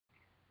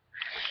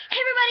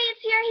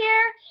are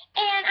here,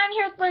 and I'm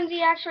here with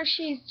Lindsay. Actually,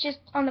 she's just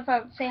on the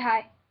phone. Say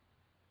hi.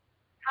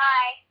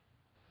 Hi.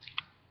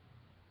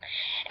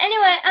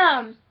 Anyway,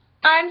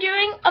 I'm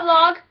doing a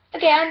vlog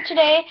again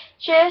today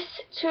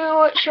just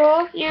to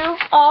show you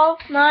all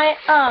my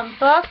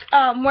book.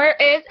 Where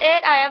is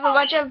it? I have a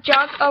bunch of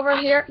junk over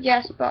here.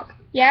 Yes, book.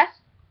 Yes?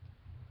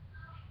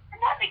 I'm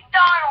at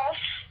McDonald's.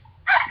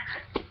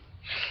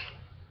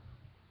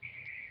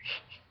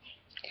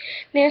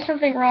 There's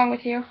something wrong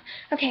with you.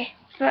 Okay,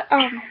 but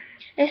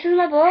this is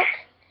my book.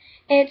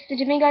 It's the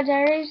Demigod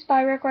Diaries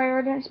by Rick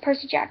Riordan's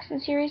Percy Jackson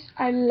series.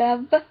 I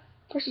love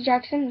Percy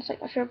Jackson. It's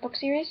like my favorite book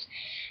series.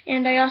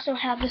 And I also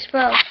have this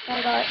bow that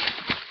I got,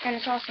 and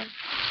it's awesome.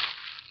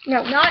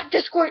 No, not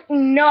the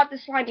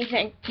slimy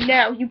thing.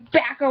 No, you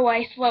back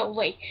away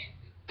slowly.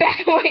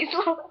 Back away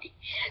slowly.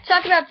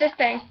 Talk about this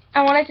thing.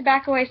 I wanted to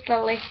back away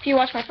slowly. If you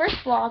watch my first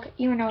vlog,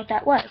 you know what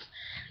that was.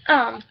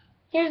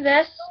 Here's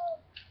this.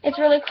 It's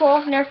really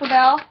cool. Nerf a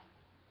bell.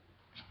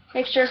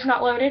 Make sure it's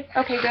not loaded.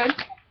 Okay, good.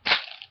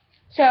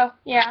 So,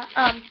 yeah,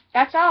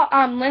 that's all.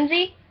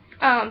 Lindsay,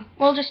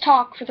 we'll just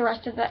talk for the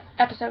rest of the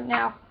episode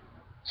now.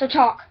 So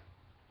talk.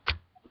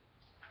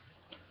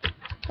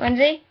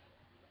 Lindsay?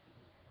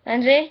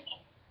 Lindsay?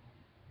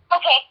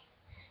 Okay.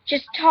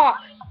 Just talk.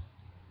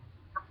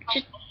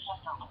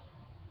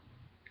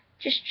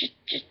 Just,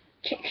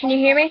 can you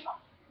hear me?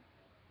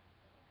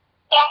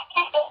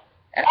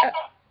 Yeah.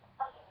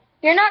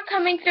 You're not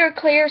coming through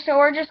clear, so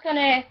we're just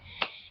gonna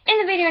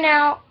end the video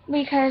now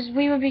because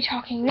we would be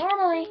talking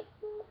normally.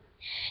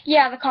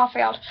 Yeah, the call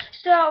failed.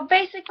 So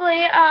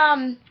basically,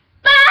 bye!